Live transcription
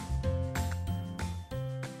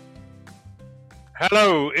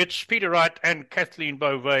Hello, it's Peter Wright and Kathleen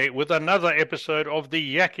Beauvais with another episode of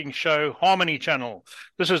the Yakking Show Harmony Channel.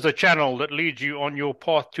 This is the channel that leads you on your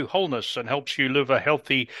path to wholeness and helps you live a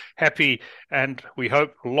healthy, happy, and we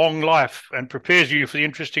hope long life and prepares you for the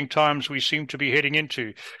interesting times we seem to be heading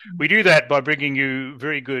into. We do that by bringing you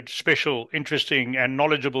very good, special, interesting, and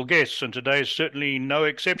knowledgeable guests, and today is certainly no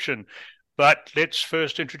exception. But let's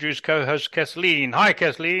first introduce co-host Kathleen. Hi,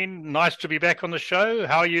 Kathleen. Nice to be back on the show.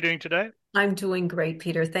 How are you doing today? I'm doing great,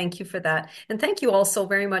 Peter. Thank you for that. And thank you also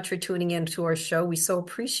very much for tuning in to our show. We so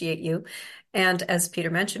appreciate you. And as Peter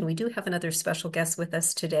mentioned, we do have another special guest with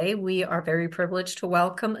us today. We are very privileged to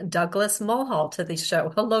welcome Douglas Mulhall to the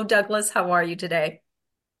show. Hello, Douglas. How are you today?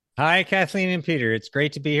 Hi, Kathleen and Peter. It's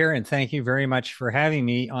great to be here, and thank you very much for having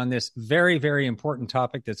me on this very, very important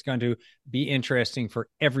topic that's going to be interesting for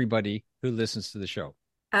everybody who listens to the show.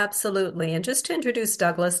 Absolutely. And just to introduce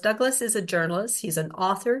Douglas, Douglas is a journalist. He's an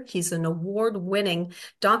author. He's an award-winning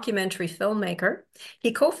documentary filmmaker.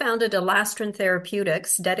 He co-founded Elastrin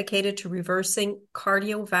Therapeutics, dedicated to reversing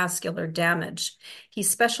cardiovascular damage. He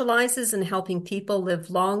specializes in helping people live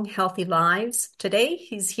long, healthy lives. Today,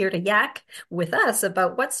 he's here to yak with us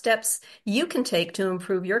about what steps you can take to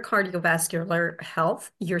improve your cardiovascular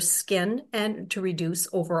health, your skin, and to reduce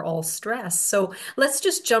overall stress. So let's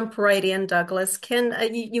just jump right in, Douglas.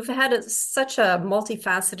 You've had such a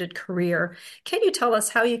multifaceted career. Can you tell us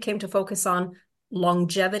how you came to focus on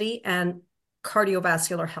longevity and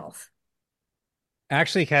cardiovascular health?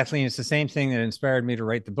 Actually, Kathleen, it's the same thing that inspired me to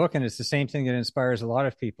write the book, and it's the same thing that inspires a lot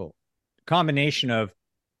of people. Combination of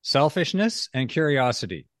selfishness and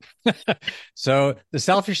curiosity. So the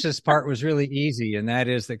selfishness part was really easy, and that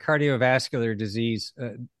is that cardiovascular disease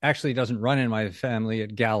actually doesn't run in my family,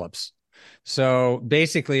 it gallops. So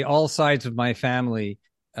basically, all sides of my family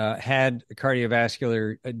had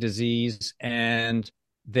cardiovascular disease, and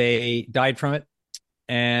they died from it.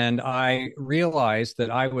 And I realized that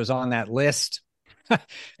I was on that list,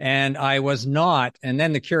 and I was not. And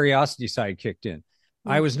then the curiosity side kicked in.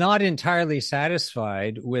 I was not entirely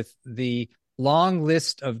satisfied with the long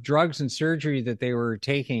list of drugs and surgery that they were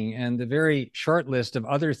taking, and the very short list of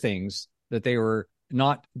other things that they were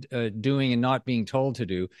not doing and not being told to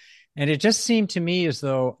do. And it just seemed to me as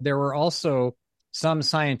though there were also some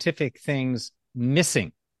scientific things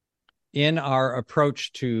missing in our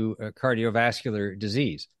approach to cardiovascular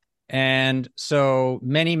disease. And so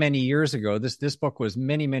many, many years ago, this book was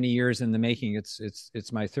many, many years in the making.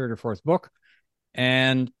 It's my third or fourth book.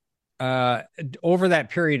 And over that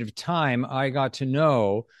period of time, I got to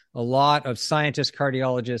know a lot of scientists,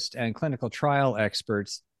 cardiologists, and clinical trial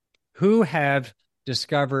experts who have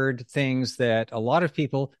discovered things that a lot of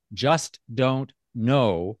people just don't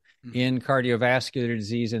know in cardiovascular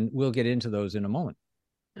disease, and we'll get into those in a moment.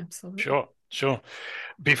 Absolutely. Sure.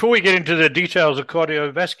 Before we get into the details of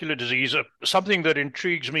cardiovascular disease, something that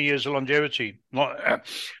intrigues me is longevity.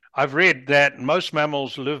 I've read that most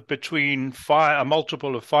mammals live between a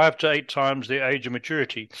multiple of 5 to 8 times their age of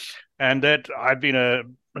maturity, and that I've been a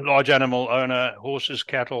large animal owner, horses,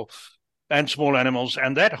 cattle, and small animals,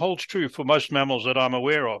 and that holds true for most mammals that I'm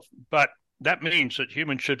aware of. But that means that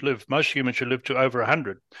most humans should live to over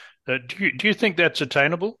 100. Do you think that's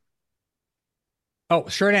attainable? Oh,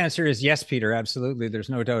 short answer is yes, Peter. Absolutely, there's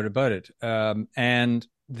no doubt about it. And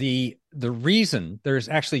the reason, there's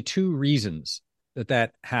actually two reasons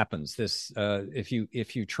that happens. This, if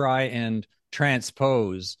you try and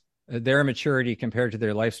transpose their maturity compared to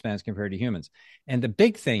their lifespans compared to humans, and the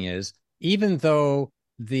big thing is, even though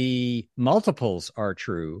the multiples are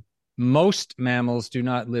true, most mammals do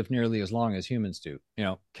not live nearly as long as humans do. You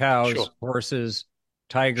know, cows, Sure. horses,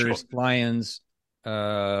 tigers, Sure. lions,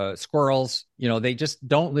 squirrels, they just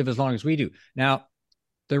don't live as long as we do. Now,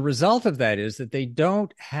 the result of that is that they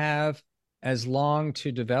don't have as long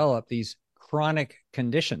to develop these chronic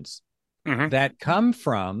conditions that come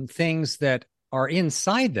from things that are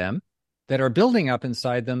inside them, that are building up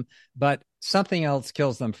inside them, but something else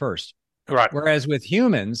kills them first. Right. Whereas with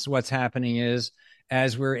humans, what's happening is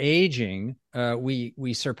as we're aging,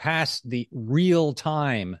 we surpass the real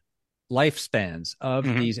time lifespans of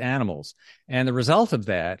these animals. And the result of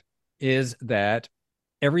that is that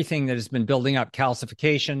everything that has been building up,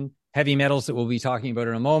 calcification, heavy metals that we'll be talking about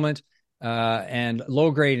in a moment, and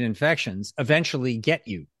low-grade infections eventually get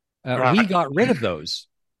you. Right. We got rid of those.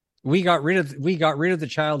 We got rid of the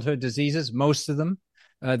childhood diseases, most of them,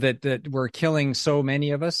 that were killing so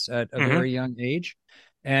many of us at a very young age.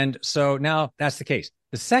 And so now that's the case.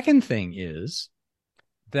 The second thing is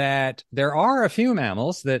that there are a few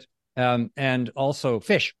mammals that, and also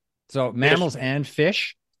fish. So mammals and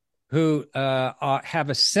fish who have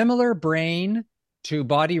a similar brain to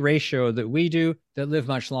body ratio that we do that live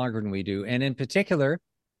much longer than we do. And in particular,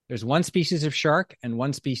 there's one species of shark and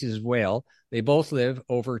one species of whale. They both live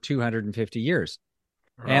over 250 years.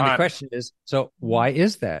 Right. And the question is, so why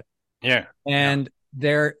is that? Yeah. And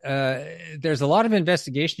there's a lot of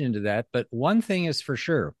investigation into that. But one thing is for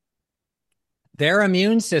sure, their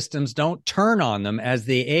immune systems don't turn on them as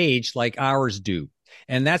they age like ours do.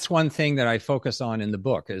 And that's one thing that I focus on in the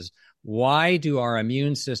book is, why do our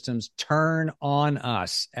immune systems turn on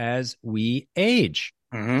us as we age?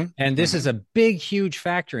 Mm-hmm. And this is a big, huge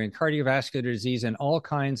factor in cardiovascular disease and all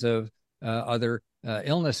kinds of other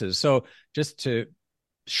illnesses. So just to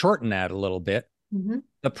shorten that a little bit,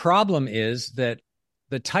 the problem is that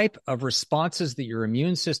the type of responses that your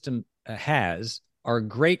immune system has are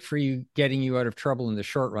great for you, getting you out of trouble in the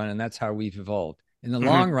short run. And that's how we've evolved. In the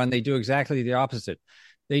long run, they do exactly the opposite.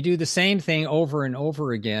 They do the same thing over and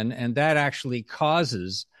over again, and that actually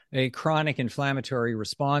causes a chronic inflammatory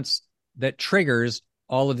response that triggers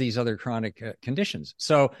all of these other chronic conditions.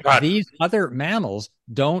 So these other mammals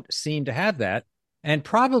don't seem to have that, and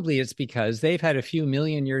probably it's because they've had a few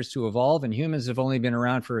million years to evolve, and humans have only been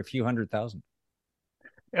around for a few 100,000.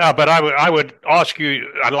 Yeah, but I would ask you,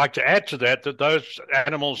 I'd like to add to that those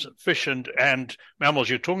animals, fish and mammals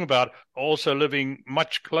you're talking about, are also living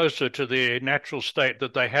much closer to their natural state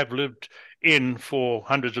that they have lived in for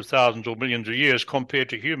hundreds of thousands or millions of years, compared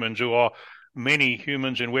to humans, who are many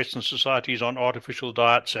humans in Western societies on artificial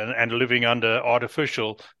diets and living under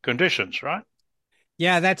artificial conditions, right?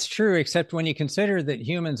 Yeah, that's true, except when you consider that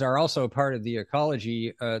humans are also part of the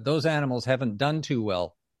ecology, those animals haven't done too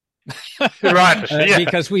well. Right. Yeah.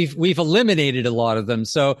 Because we've eliminated a lot of them,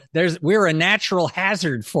 so we're a natural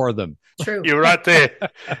hazard for them. True. You're right there.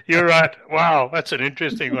 You're right. Wow, that's an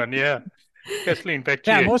interesting one. Yeah, Kathleen, back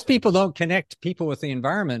to you. Most people don't connect people with the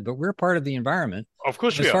environment, but we're part of the environment. Of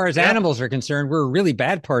course, as far as animals are concerned, we're a really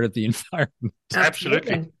bad part of the environment.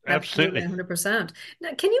 Absolutely. 100%.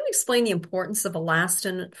 Now, can you explain the importance of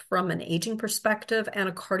elastin from an aging perspective and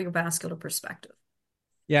a cardiovascular perspective?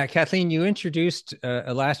 Yeah, Kathleen, you introduced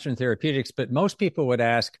elastin therapeutics, but most people would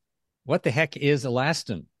ask, what the heck is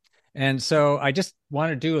elastin? And so I just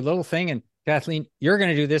want to do a little thing. And Kathleen, you're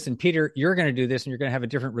going to do this. And Peter, you're going to do this. And you're going to have a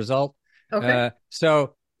different result. Okay.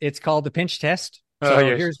 So it's called the pinch test. So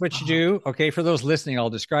here's what you do. Okay, for those listening,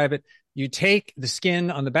 I'll describe it. You take the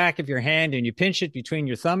skin on the back of your hand and you pinch it between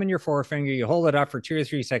your thumb and your forefinger. You hold it up for 2 or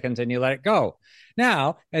 3 seconds and you let it go.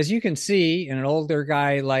 Now, as you can see in an older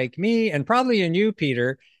guy like me, and probably in you,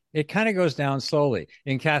 Peter, it kind of goes down slowly.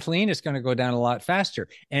 In Kathleen, it's going to go down a lot faster.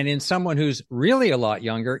 And in someone who's really a lot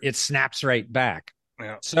younger, it snaps right back.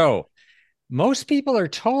 Yeah. So most people are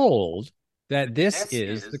told that this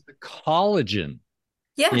is the collagen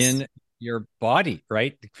in your body,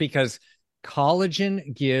 right? Because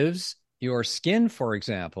collagen gives your skin, for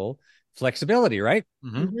example, flexibility, right?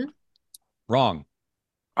 Wrong.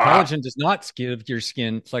 Collagen does not give your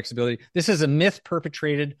skin flexibility. This is a myth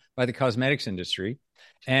perpetrated by the cosmetics industry,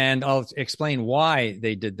 and I'll explain why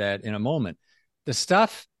they did that in a moment. The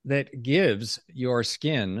stuff that gives your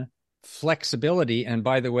skin flexibility, and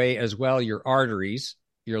by the way, as well, your arteries,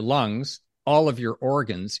 your lungs, all of your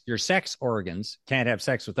organs, your sex organs, can't have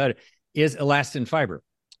sex without it, is elastin fiber.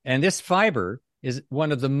 And this fiber is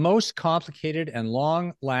one of the most complicated and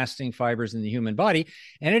long-lasting fibers in the human body,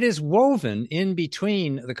 and it is woven in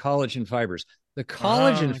between the collagen fibers. The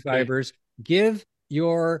collagen fibers give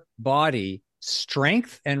your body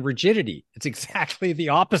strength and rigidity. It's exactly the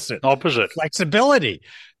opposite. Flexibility.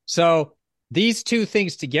 So these two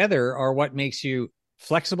things together are what makes you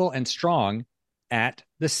flexible and strong at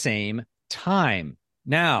the same time.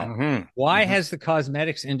 Now, why has the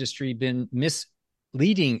cosmetics industry been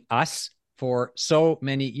misleading us for so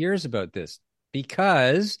many years about this?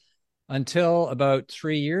 Because until about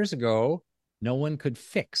 3 years ago, no one could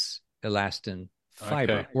fix elastin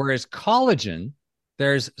fiber. Whereas collagen,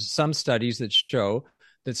 there's some studies that show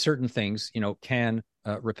that certain things, can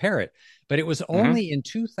repair it. But it was only in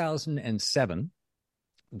 2007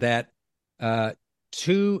 that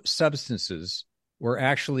 2 substances were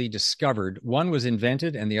actually discovered. One was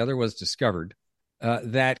invented and the other was discovered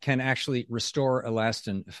that can actually restore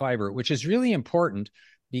elastin fiber, which is really important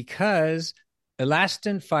because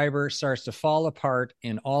elastin fiber starts to fall apart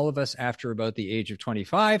in all of us after about the age of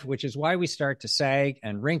 25, which is why we start to sag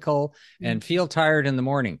and wrinkle and feel tired in the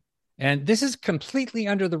morning. And this is completely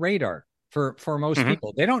under the radar for most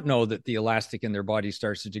people. They don't know that the elastic in their body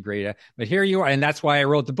starts to degrade. But here you are. And that's why I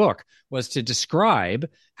wrote the book, was to describe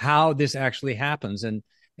how this actually happens. And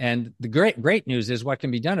the great news is what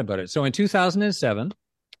can be done about it. So in 2007,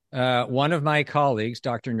 one of my colleagues,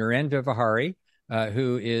 Dr. Naren Vivahari,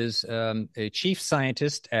 who is a chief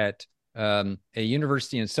scientist at a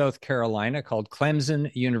university in South Carolina called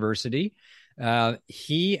Clemson University.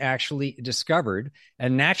 He actually discovered a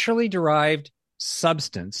naturally derived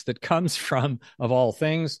substance that comes from, of all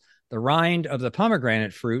things, the rind of the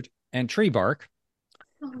pomegranate fruit and tree bark.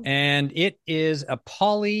 And it is a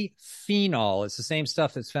polyphenol. It's the same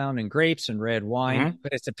stuff that's found in grapes and red wine,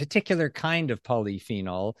 but it's a particular kind of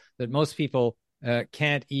polyphenol that most people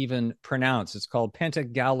can't even pronounce. It's called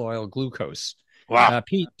pentagalloyl glucose. Wow.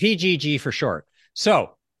 PGG for short.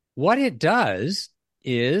 So what it does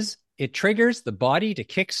is it triggers the body to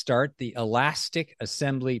kickstart the elastic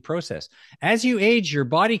assembly process. As you age, your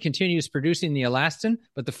body continues producing the elastin,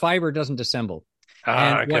 but the fiber doesn't assemble.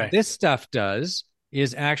 What this stuff does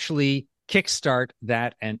is actually kickstart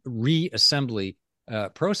that and reassembly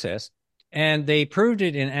process. And they proved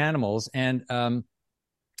it in animals. And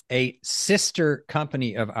a sister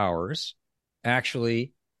company of ours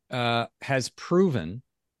actually has proven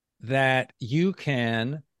that you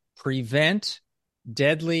can prevent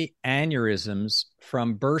deadly aneurysms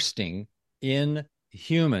from bursting in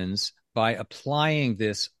humans by applying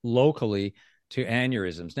this locally to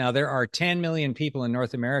aneurysms. Now, there are 10 million people in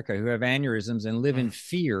North America who have aneurysms and live in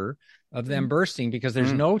fear of them bursting because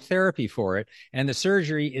there's no therapy for it, and the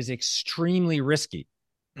surgery is extremely risky.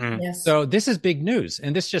 Yes. So this is big news,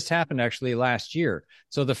 and this just happened actually last year.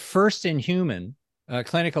 So the first in human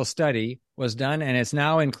clinical study was done, and it's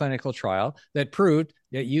now in clinical trial, that proved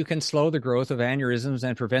that you can slow the growth of aneurysms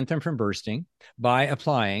and prevent them from bursting by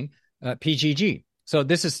applying PGG. So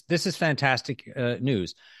this is fantastic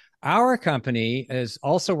news. Our company is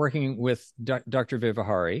also working with Dr.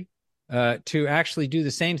 Vivahari to actually do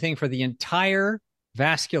the same thing for the entire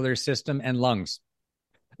vascular system and lungs,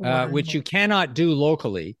 which you cannot do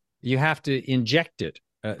locally. You have to inject it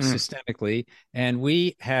systemically. And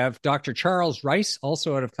we have Dr. Charles Rice,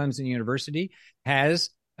 also out of Clemson University,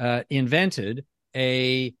 has invented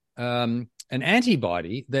an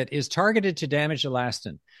antibody that is targeted to damaged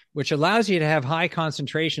elastin, which allows you to have high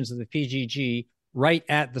concentrations of the PGG right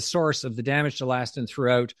at the source of the damaged elastin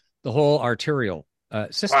throughout the whole arterial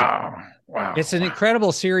system. Wow. It's an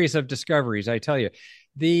incredible series of discoveries, I tell you.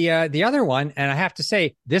 The other one, and I have to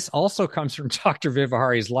say, this also comes from Dr.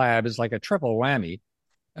 Vivahari's lab, is like a triple whammy,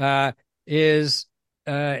 is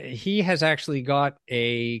he has actually got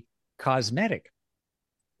a cosmetic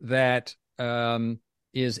that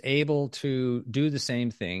is able to do the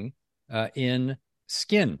same thing in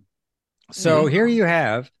skin. So here you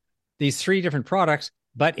have these three different products,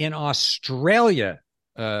 but in Australia,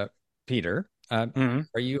 Peter,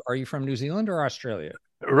 are you from New Zealand or Australia?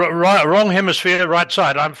 Wrong hemisphere, right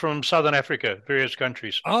side. I'm from Southern Africa, various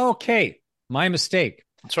countries. Okay, my mistake.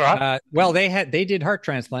 That's all right. Well, they did heart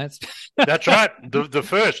transplants. That's right.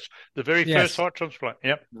 The very first heart transplant.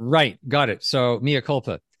 Yep. Right. Got it. So mea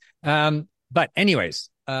culpa. But anyways,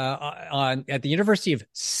 at the University of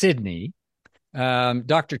Sydney,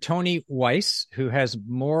 Dr. Tony Weiss, who has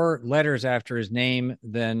more letters after his name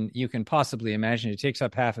than you can possibly imagine, it takes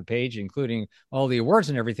up half a page, including all the awards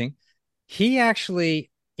and everything. He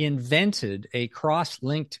actually invented a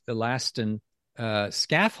cross-linked elastin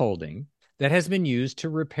scaffolding that has been used to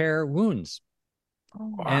repair wounds.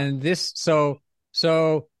 Wow. And this,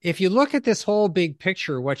 so if you look at this whole big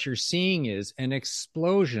picture, what you're seeing is an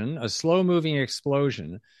explosion, a slow-moving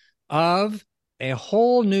explosion of a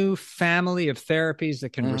whole new family of therapies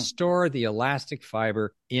that can restore the elastic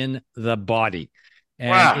fiber in the body.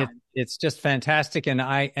 And it's just fantastic. And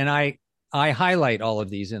I highlight all of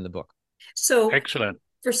these in the book. So excellent.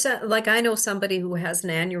 Like I know somebody who has an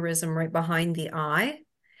aneurysm right behind the eye,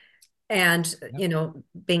 and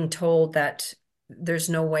being told that there's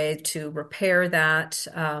no way to repair that.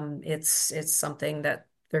 It's something that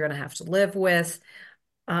they're going to have to live with.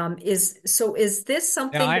 Is this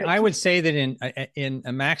something? Now, I would say that in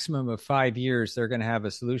a maximum of 5 years, they're going to have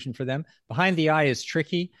a solution for them. Behind the eye is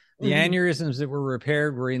tricky. The aneurysms that were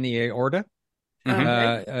repaired were in the aorta.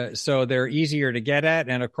 So they're easier to get at.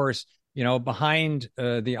 And of course, behind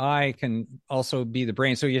the eye can also be the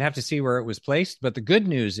brain. So you'd have to see where it was placed. But the good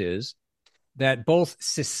news is that both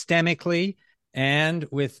systemically and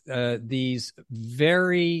with these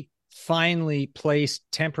very finely placed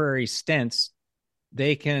temporary stents,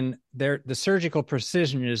 the surgical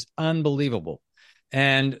precision is unbelievable.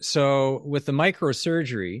 And so with the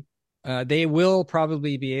microsurgery, they will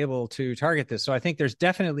probably be able to target this. So I think there's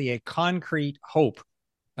definitely a concrete hope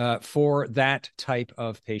for that type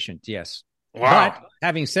of patient. Yes. Wow. But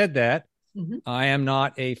having said that, I am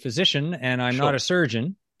not a physician and I'm not a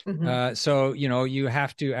surgeon. So, you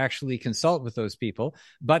have to actually consult with those people.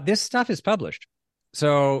 But this stuff is published.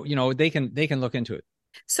 So, they can look into it.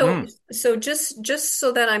 So, so just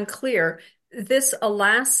so that I'm clear, this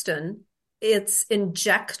elastin, it's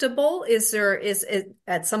injectable. Is it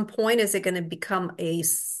at some point, is it going to become a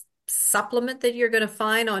supplement that you're going to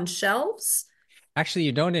find on shelves? Actually,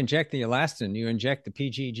 you don't inject the elastin, you inject the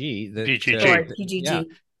PGG. PGG. Yeah. PGG.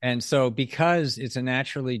 And so because it's a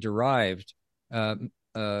naturally derived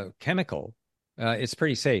chemical, it's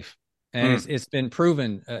pretty safe. And it's been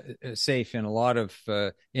proven safe in a lot of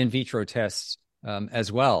in vitro tests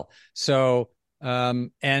as well. So,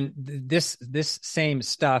 and this same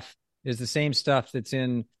stuff is the same stuff that's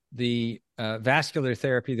in the vascular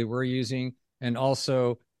therapy that we're using, and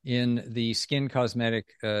also in the skin cosmetic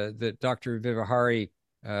that Dr. Vivahari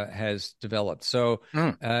has developed. So,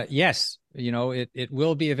 yes, it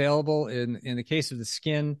will be available in the case of the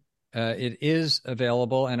skin. It is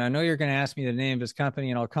available, and I know you're going to ask me the name of his company,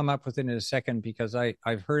 and I'll come up with it in a second because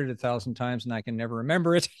I've heard it 1,000 times and I can never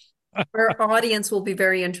remember it. Our audience will be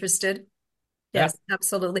very interested. Yes,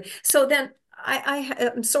 absolutely. So then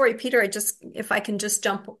I'm sorry, Peter, if I can just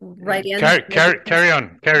jump right in. Carry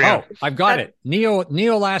on. I've got it.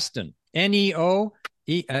 Neolastin. Neolastin.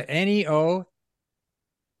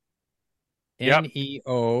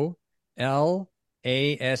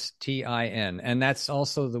 And that's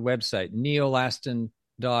also the website,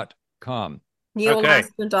 neolastin.com.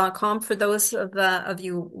 Neolastin.com for those of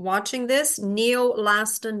you watching this,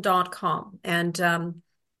 neolastin.com. And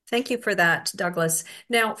thank you for that, Douglas.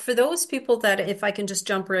 Now, for those people that, if I can just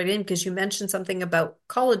jump right in, because you mentioned something about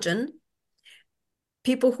collagen,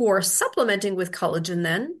 people who are supplementing with collagen,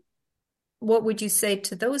 then what would you say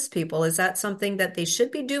to those people? Is that something that they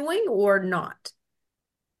should be doing or not?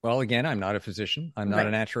 Well, again, I'm not a physician. I'm not Right.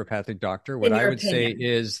 a naturopathic doctor. What I would say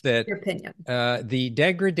is that Your opinion. The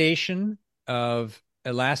degradation of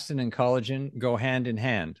elastin and collagen go hand in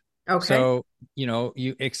hand. Okay. So,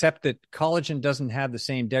 you accept that collagen doesn't have the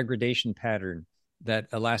same degradation pattern that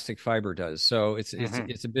elastic fiber does. So it's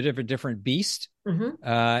a bit of a different beast.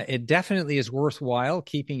 It definitely is worthwhile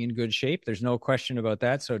keeping in good shape. There's no question about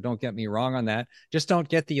that. So don't get me wrong on that. Just don't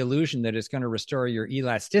get the illusion that it's going to restore your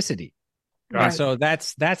elasticity. Right. And so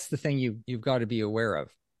that's the thing you've got to be aware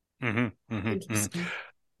of.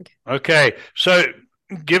 Okay. So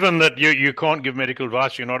given that you can't give medical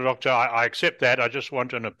advice, you're not a doctor, I accept that. I just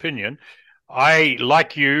want an opinion. I,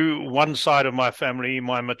 like you, one side of my family,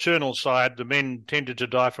 my maternal side, the men tended to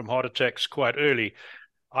die from heart attacks quite early.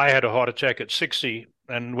 I had a heart attack at 60,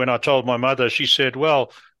 and when I told my mother, she said,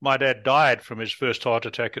 well, my dad died from his first heart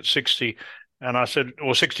attack at 60. And I said,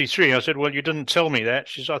 or 63. I said, well, you didn't tell me that.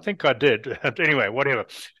 She said, I think I did. Anyway, whatever.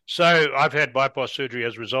 So I've had bypass surgery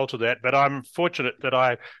as a result of that, but I'm fortunate that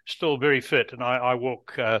I'm still very fit, and I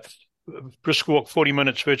walk brisk walk 40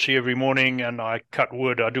 minutes virtually every morning, and I cut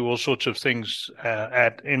wood. I do all sorts of things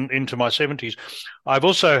into my 70s. I've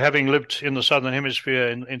also, having lived in the Southern Hemisphere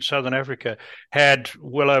in Southern Africa, had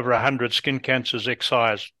well over 100 skin cancers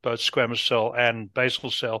excised, both squamous cell and basal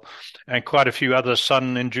cell, and quite a few other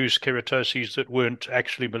sun-induced keratoses that weren't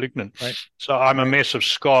actually malignant. Right. So I'm a mess of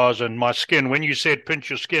scars, and my skin, when you said pinch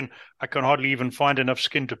your skin, I can hardly even find enough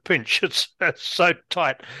skin to pinch. It's so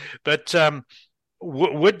tight. But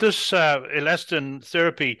would this elastin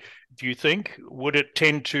therapy, do you think, would it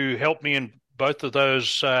tend to help me in both of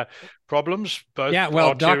those problems, both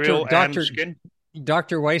arterial and skin?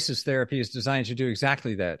 Dr. Weiss's therapy is designed to do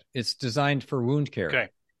exactly that. It's designed for wound care. Okay.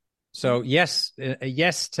 So yes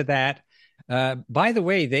to that. By the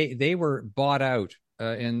way, they were bought out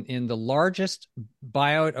in the largest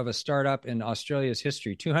buyout of a startup in Australia's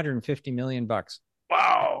history, $250 million.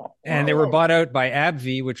 Wow. And they were bought out by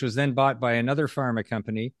AbbVie, which was then bought by another pharma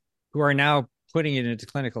company, who are now putting it into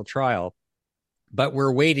clinical trial. But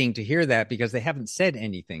we're waiting to hear that because they haven't said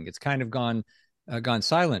anything. It's kind of gone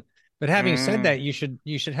silent. But having said that, you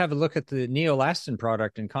should have a look at the Neolastin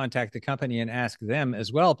product and contact the company and ask them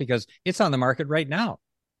as well, because it's on the market right now.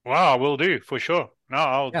 Wow, will do for sure. No,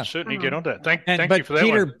 I'll certainly get on that. Thank you for that.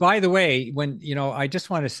 Peter, one. By the way, I just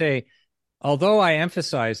want to say, although I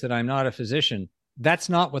emphasize that I'm not a physician, that's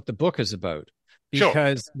not what the book is about.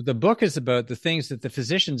 Because the book is about the things that the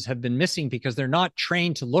physicians have been missing because they're not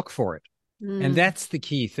trained to look for it. And that's the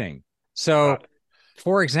key thing. So,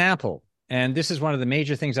 for example, and this is one of the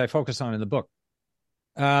major things I focus on in the book,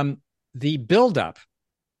 the buildup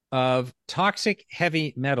of toxic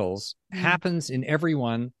heavy metals happens in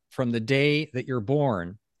everyone from the day that you're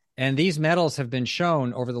born. And these metals have been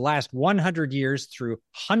shown over the last 100 years through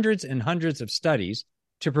hundreds and hundreds of studies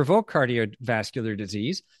to provoke cardiovascular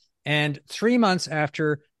disease. And 3 months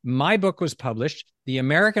after my book was published, the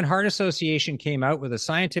American Heart Association came out with a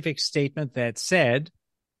scientific statement that said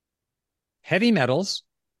heavy metals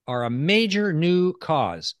are a major new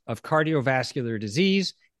cause of cardiovascular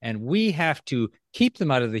disease, and we have to keep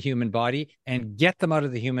them out of the human body and get them out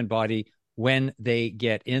of the human body when they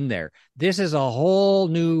get in there. This is a whole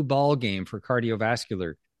new ballgame for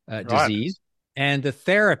cardiovascular disease. And the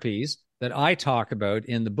therapies that I talk about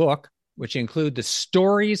in the book, which include the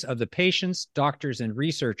stories of the patients, doctors, and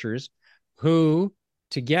researchers who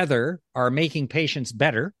together are making patients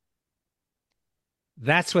better.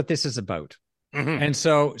 That's what this is about. Mm-hmm. And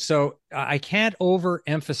so I can't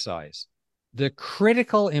overemphasize the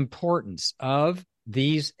critical importance of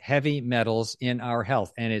these heavy metals in our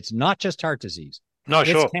health. And it's not just heart disease. No,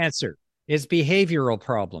 it's cancer. It's behavioral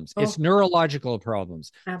problems. It's neurological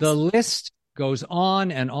problems. Absolutely. The list goes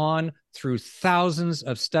on and on through thousands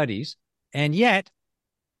of studies. And yet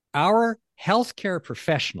our healthcare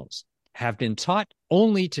professionals have been taught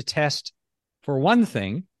only to test for one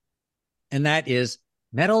thing, and that is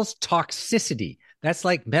metals toxicity. That's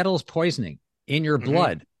like metals poisoning in your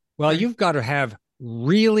blood. Well, you've got to have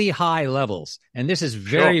really high levels, and this is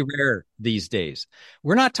very rare these days.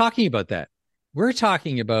 We're not talking about that. We're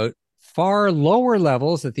talking about far lower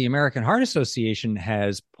levels that the American Heart Association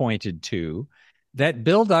has pointed to that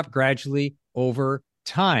build up gradually over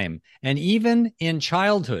time. And even in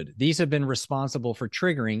childhood, these have been responsible for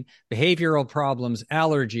triggering behavioral problems,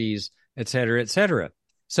 allergies, et cetera, et cetera.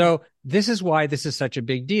 So this is why this is such a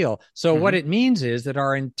big deal. So what it means is that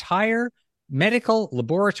our entire medical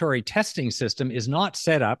laboratory testing system is not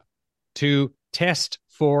set up to test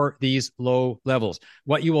for these low levels.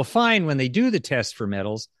 What you will find when they do the test for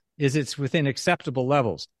metals is it's within acceptable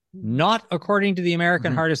levels, not according to the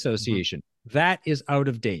American Heart Association. That is out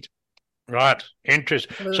of date. Right.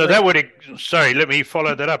 Interesting. So that would, sorry, let me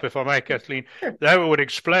follow that up if I may, Kathleen. Sure. That would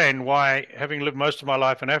explain why, having lived most of my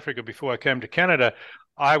life in Africa before I came to Canada,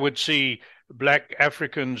 I would see Black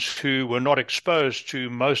Africans who were not exposed to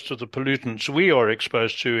most of the pollutants we are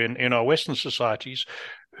exposed to in our Western societies,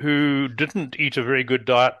 who didn't eat a very good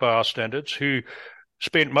diet by our standards, who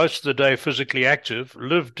spent most of the day physically active,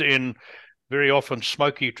 lived in very often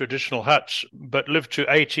smoky traditional huts, but lived to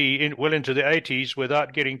well into the 80s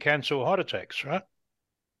without getting cancer or heart attacks, right?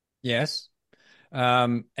 Yes.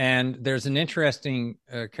 And there's an interesting,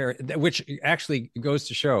 which actually goes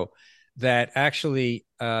to show that actually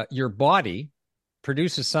your body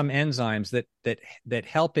produces some enzymes that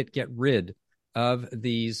help it get rid of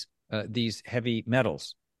these heavy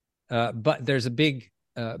metals. But there's a big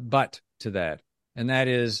but to that. And that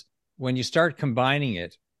is when you start combining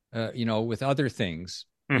it, with other things,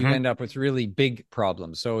 you end up with really big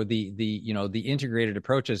problems. So the integrated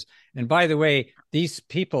approaches. And by the way, these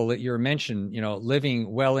people that you're mentioning,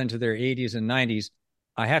 living well into their 80s and 90s,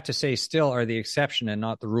 I have to say still are the exception and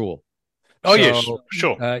not the rule. Oh, so, yes,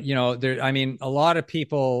 sure. A lot of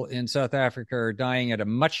people in South Africa are dying at a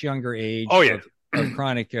much younger age of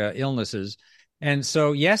chronic illnesses. And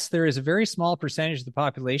so, yes, there is a very small percentage of the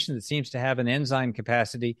population that seems to have an enzyme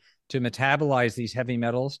capacity to metabolize these heavy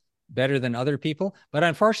metals better than other people. But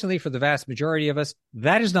unfortunately, for the vast majority of us,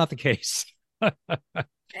 that is not the case.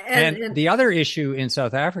 and the other issue in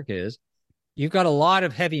South Africa is you've got a lot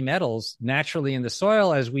of heavy metals naturally in the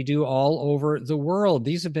soil, as we do all over the world.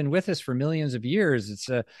 These have been with us for millions of years. It's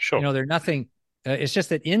they're nothing. It's just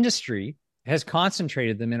that industry has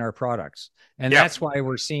concentrated them in our products. And that's why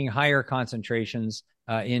we're seeing higher concentrations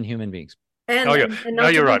in human beings. And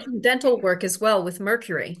not to mention dental work as well with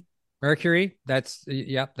mercury. Mercury, that's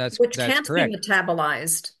which can't correct. Be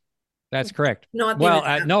metabolized. That's correct.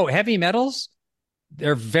 No, heavy metals,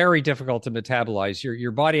 they're very difficult to metabolize.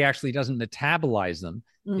 Your body actually doesn't metabolize them.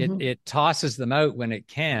 It tosses them out when it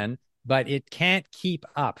can, but it can't keep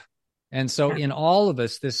up. And so in all of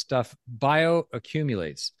us, this stuff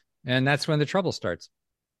bioaccumulates. And that's when the trouble starts.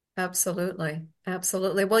 Absolutely.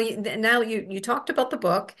 Absolutely. Well, now you talked about the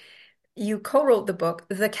book. You co-wrote the book,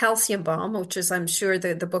 The Calcium Bomb, which is, I'm sure,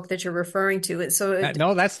 the book that you're referring to.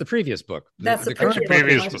 No, that's the previous book. That's the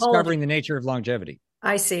previous book. Discovering the Nature of Longevity.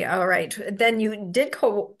 I see. All right. Then you did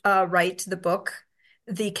write the book,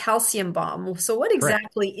 The Calcium Bomb. So what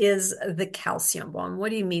exactly is the calcium bomb? What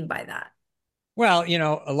do you mean by that? Well,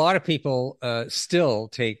 a lot of people still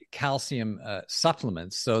take calcium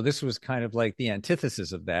supplements. So this was kind of like the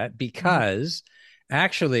antithesis of that, because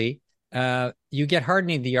actually you get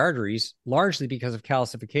hardening of the arteries largely because of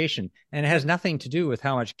calcification. And it has nothing to do with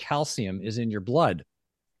how much calcium is in your blood.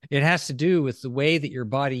 It has to do with the way that your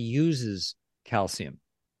body uses calcium.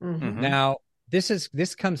 Now,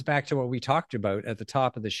 this comes back to what we talked about at the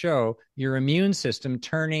top of the show, your immune system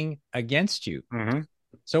turning against you.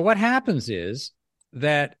 So what happens is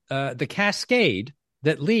that the cascade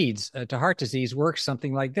that leads to heart disease works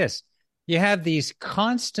something like this. you have these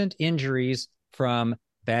constant injuries from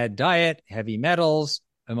bad diet, heavy metals,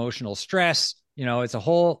 emotional stress. It's a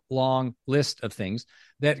whole long list of things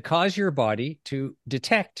that cause your body to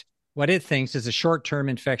detect what it thinks is a short-term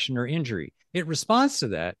infection or injury. It responds to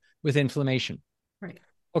that with inflammation. Right.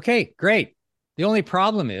 Okay, great. The only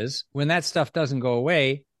problem is when that stuff doesn't go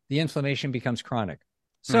away, the inflammation becomes chronic.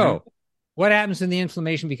 So what happens when the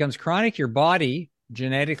inflammation becomes chronic? Your body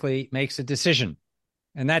genetically makes a decision.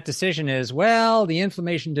 And that decision is, well, the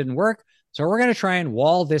inflammation didn't work, so we're going to try and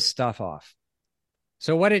wall this stuff off.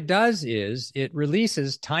 So what it does is it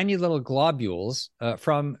releases tiny little globules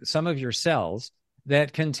from some of your cells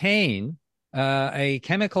that contain a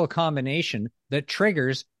chemical combination that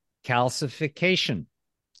triggers calcification,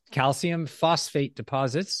 calcium phosphate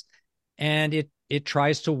deposits, and it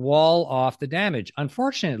tries to wall off the damage.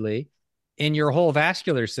 Unfortunately, in your whole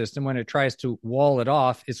vascular system, when it tries to wall it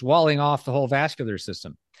off, it's walling off the whole vascular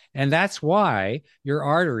system. And that's why your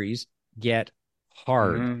arteries get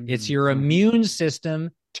hard. It's your immune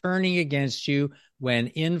system turning against you when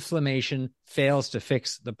inflammation fails to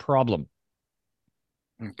fix the problem.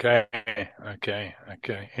 Okay.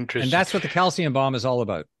 Interesting. And that's what the calcium bomb is all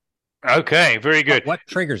about. Okay, very good. What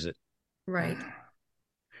triggers it? Right.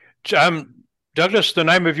 Douglas, the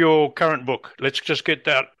name of your current book. Let's just get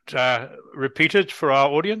that repeated for our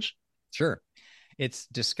audience. Sure. It's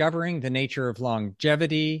Discovering the Nature of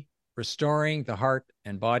Longevity, Restoring the Heart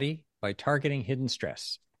and Body by Targeting Hidden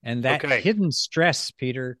Stress. And that hidden stress,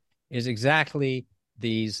 Peter, is exactly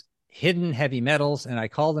these hidden heavy metals. And I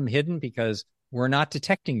call them hidden because we're not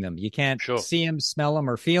detecting them. You can't see them, smell them,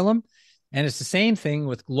 or feel them. And it's the same thing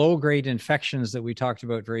with low-grade infections that we talked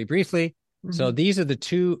about very briefly. So these are the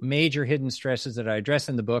two major hidden stresses that I address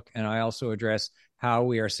in the book, and I also address how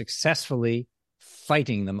we are successfully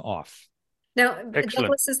fighting them off. Now,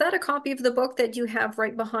 Douglas, is that a copy of the book that you have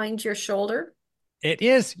right behind your shoulder? It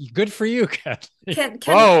is. Good for you, Kat. That's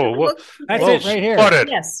it right here. Spotted.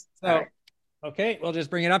 Yes. So, okay, we'll just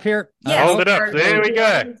bring it up here. Yes. Hold it up. There we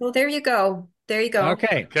go. Well, there you go. There you go.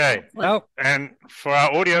 Okay. Oh. And for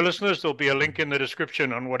our audio listeners, there'll be a link in the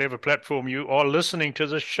description on whatever platform you are listening to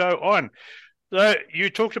this show on. So you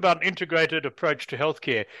talked about an integrated approach to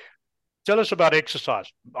healthcare. Tell us about exercise.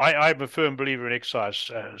 I'm a firm believer in exercise.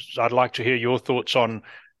 I'd like to hear your thoughts on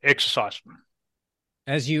exercise.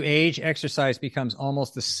 As you age, exercise becomes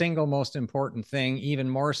almost the single most important thing, even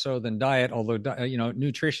more so than diet, although,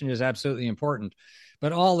 nutrition is absolutely important.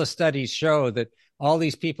 But all the studies show that all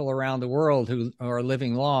these people around the world who are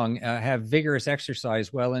living long have vigorous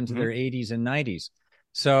exercise well into their 80s and 90s.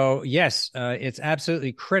 So, yes, it's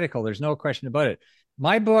absolutely critical. There's no question about it.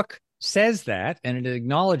 My book says that, and it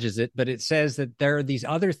acknowledges it, but it says that there are these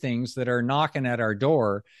other things that are knocking at our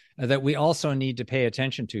door that we also need to pay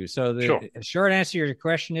attention to. So the short answer to your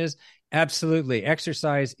question is absolutely.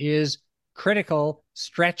 Exercise is critical.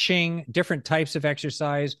 Stretching, different types of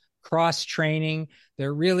exercise, cross-training,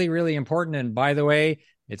 they're really, really important. And by the way,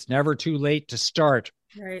 it's never too late to start.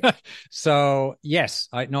 Right. So, yes,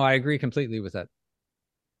 I agree completely with that.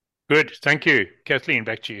 Good. Thank you. Kathleen,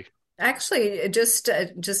 back to you. Actually, just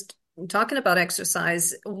talking about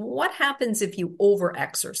exercise, what happens if you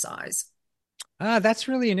over-exercise? That's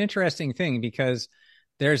really an interesting thing because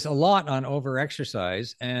there's a lot on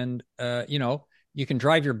over-exercise, and you can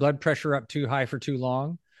drive your blood pressure up too high for too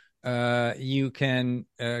long. You can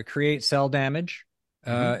create cell damage,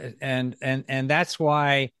 and that's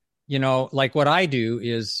why like what I do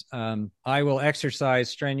is I will exercise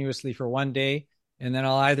strenuously for one day, and then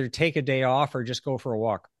I'll either take a day off or just go for a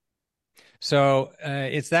walk. So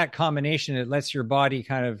it's that combination that lets your body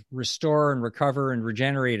kind of restore and recover and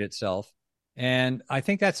regenerate itself. And I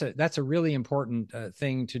think that's a really important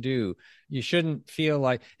thing to do. You shouldn't feel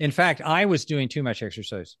like, in fact, I was doing too much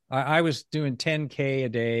exercise. I was doing 10K a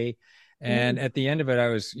day. And at the end of it, I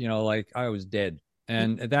was, I was dead.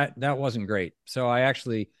 And that wasn't great. So I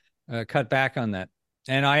actually cut back on that.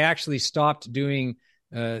 And I actually stopped doing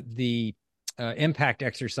the impact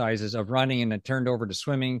exercises of running, and it turned over to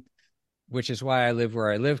swimming, which is why I live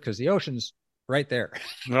where I live, because the ocean's right there.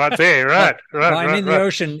 Right there, right. I'm in the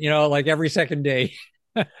ocean, like every second day.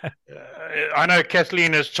 I know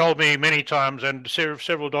Kathleen has told me many times, and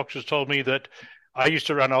several doctors told me that I used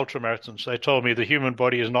to run ultramarathons. They told me the human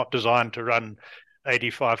body is not designed to run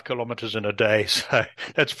 85 kilometers in a day. So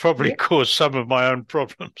that's probably caused some of my own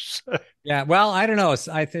problems. Yeah. Well, I don't know.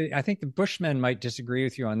 I think the Bushmen might disagree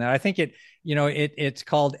with you on that. I think it's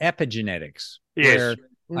called epigenetics. Yes.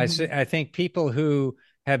 I think people who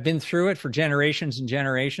have been through it for generations and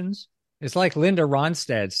generations, it's like Linda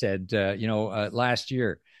Ronstadt said, last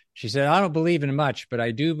year. She said, I don't believe in much, but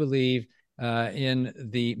I do believe in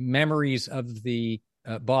the memories of the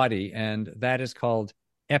body, and that is called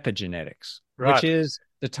epigenetics, which is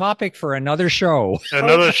the topic for another show.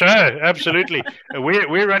 Another show, absolutely.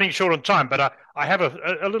 We're running short on time, but I have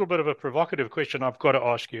a little bit of a provocative question I've got to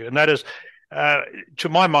ask you, and that is, to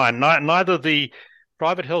my mind, neither the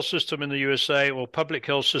private health system in the USA or public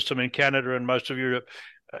health system in Canada and most of Europe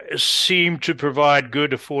seem to provide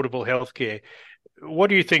good, affordable health care. What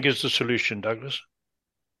do you think is the solution, Douglas?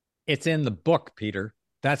 It's in the book, Peter.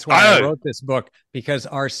 That's why I wrote this book, because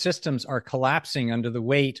our systems are collapsing under the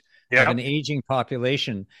weight of an aging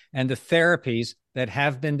population, and the therapies that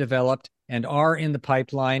have been developed and are in the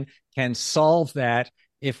pipeline can solve that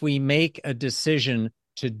if we make a decision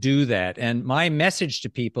to do that. And my message to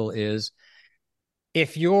people is,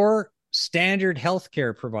 if your standard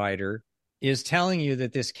healthcare provider is telling you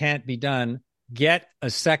that this can't be done, get a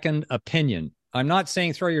second opinion. I'm not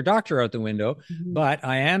saying throw your doctor out the window, but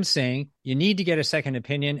I am saying you need to get a second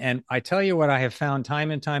opinion. And I tell you what I have found time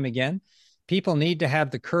and time again, people need to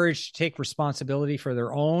have the courage to take responsibility for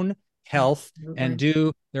their own health and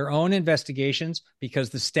do their own investigations, because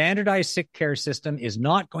the standardized sick care system is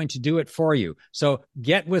not going to do it for you. So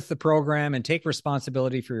get with the program and take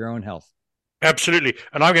responsibility for your own health. Absolutely.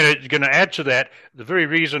 And I'm going to add to that, the very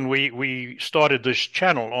reason we started this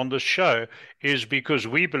channel on this show is because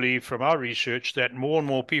we believe from our research that more and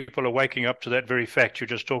more people are waking up to that very fact you're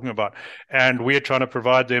just talking about. And we're trying to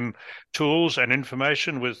provide them tools and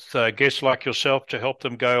information with guests like yourself to help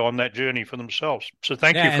them go on that journey for themselves. So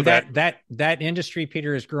thank you for that. That industry,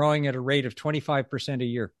 Peter, is growing at a rate of 25% a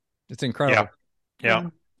year. It's incredible.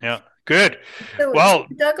 Yeah. Good. So, well,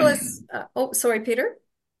 Douglas, sorry, Peter.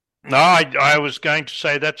 No, I was going to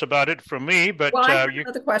say that's about it from me, but I have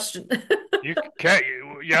another question. you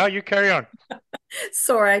carry on.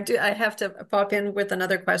 Sorry, I have to pop in with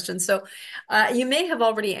another question. So, you may have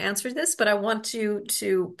already answered this, but I want you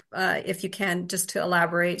to, if you can, just to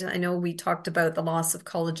elaborate. I know we talked about the loss of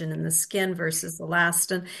collagen in the skin versus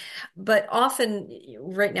elastin, but often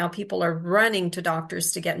right now people are running to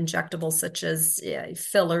doctors to get injectables such as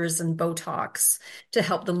fillers and Botox to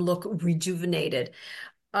help them look rejuvenated.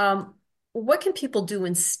 What can people do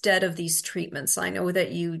instead of these treatments? I know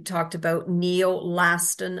that you talked about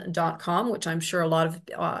neolastin.com, which I'm sure a lot of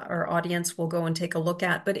our audience will go and take a look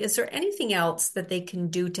at. But is there anything else that they can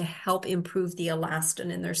do to help improve the elastin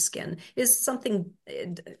in their skin? Is something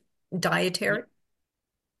dietary?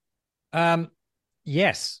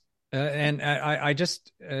 Yes. And I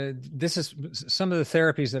just, this is some of the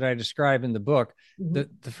therapies that I describe in the book. The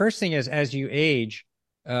first thing is, as you age,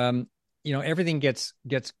 everything gets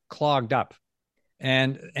clogged up,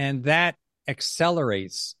 and that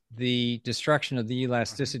accelerates the destruction of the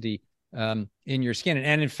elasticity in your skin.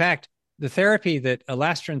 And in fact, the therapy that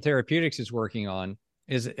Elastrin Therapeutics is working on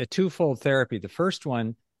is a twofold therapy. The first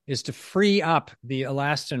one is to free up the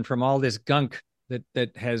elastin from all this gunk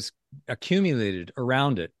that has accumulated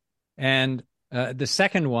around it. And the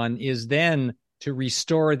second one is then to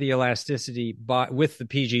restore the elasticity with the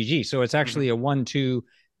PGG. So it's actually a 1-2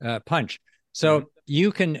 punch. So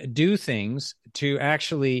you can do things to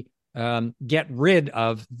actually get rid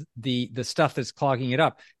of the stuff that's clogging it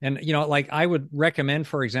up. And, like I would recommend,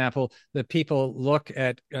 for example, that people look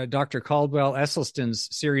at Dr. Caldwell Esselstyn's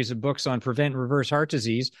series of books on prevent and reverse heart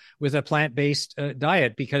disease with a plant-based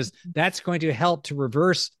diet, because that's going to help to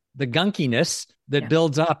reverse the gunkiness that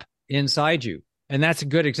builds up inside you. And that's a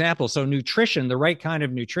good example. So nutrition, the right kind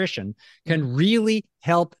of nutrition, can really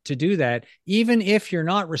help to do that. Even if you're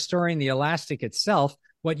not restoring the elastic itself,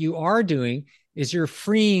 what you are doing is you're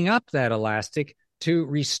freeing up that elastic to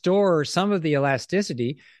restore some of the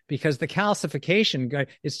elasticity, because the calcification,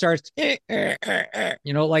 it starts, like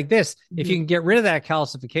this. If you can get rid of that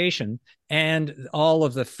calcification and all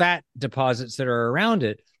of the fat deposits that are around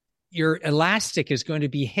it, your elastic is going to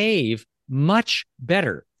behave much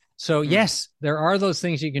better. So yes, there are those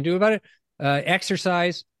things you can do about it.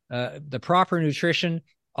 Exercise, the proper nutrition,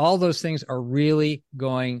 all those things are really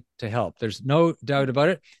going to help. There's no doubt about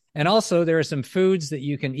it. And also there are some foods that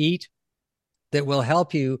you can eat that will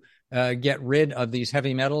help you get rid of these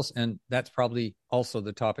heavy metals. And that's probably also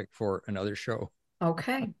the topic for another show.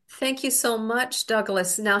 Okay. Thank you so much,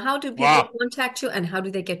 Douglas. Now, how do people contact you, and how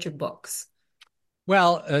do they get your books?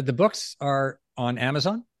 Well, the books are on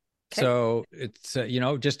Amazon. Okay. So it's,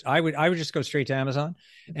 I would just go straight to Amazon.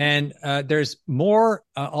 And there's more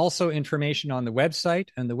also information on the website.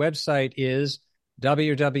 And the website is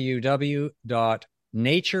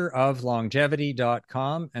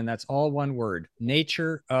www.natureoflongevity.com. And that's all one word,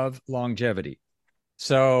 Nature of Longevity.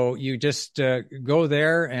 So you just go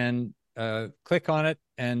there and click on it.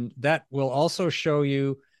 And that will also show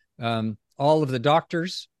you all of the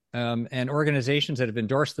doctors and organizations that have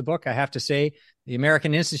endorsed the book. I have to say, the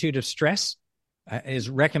American Institute of Stress is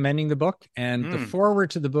recommending the book, and the foreword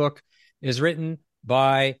to the book is written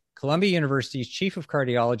by Columbia University's chief of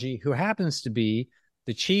cardiology, who happens to be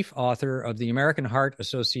the chief author of the American Heart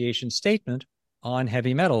Association statement on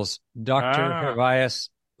heavy metals, Dr. Gervais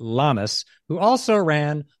Lamas, who also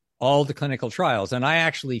ran all the clinical trials. And I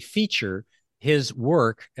actually feature his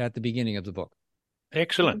work at the beginning of the book.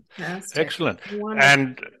 Excellent. Fantastic. Excellent. Wonderful.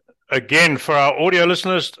 And again, for our audio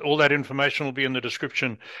listeners, all that information will be in the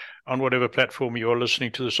description on whatever platform you're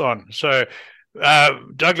listening to this on. So,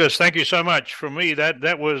 Douglas, thank you so much. For me,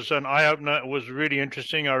 that was an eye-opener. It was really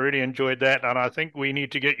interesting. I really enjoyed that. And I think we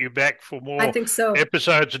need to get you back for more I think so.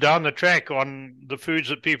 episodes down the track on the foods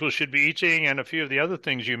that people should be eating and a few of the other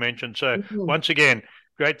things you mentioned. So once again,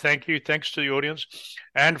 great. Thank you. Thanks to the audience.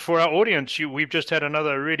 And for our audience, we've just had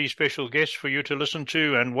another really special guest for you to listen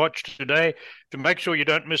to and watch today. To make sure you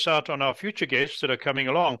don't miss out on our future guests that are coming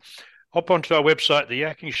along, hop onto our website,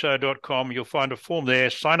 theyackingshow.com. You'll find a form there.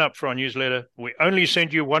 Sign up for our newsletter. We only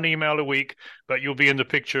send you one email a week, but you'll be in the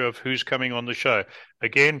picture of who's coming on the show.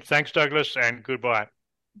 Again, thanks, Douglas, and goodbye.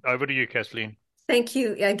 Over to you, Kathleen. Thank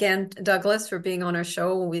you again, Douglas, for being on our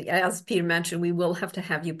show. As Peter mentioned, we will have to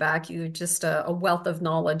have you back. You're just a wealth of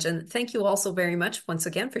knowledge. And thank you also very much once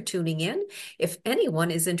again for tuning in. If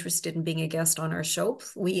anyone is interested in being a guest on our show,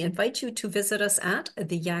 we invite you to visit us at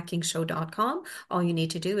theyackingshow.com. All you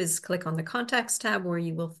need to do is click on the contacts tab where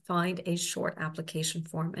you will find a short application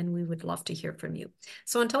form, and we would love to hear from you.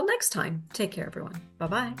 So until next time, take care, everyone.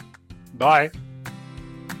 Bye-bye. Bye.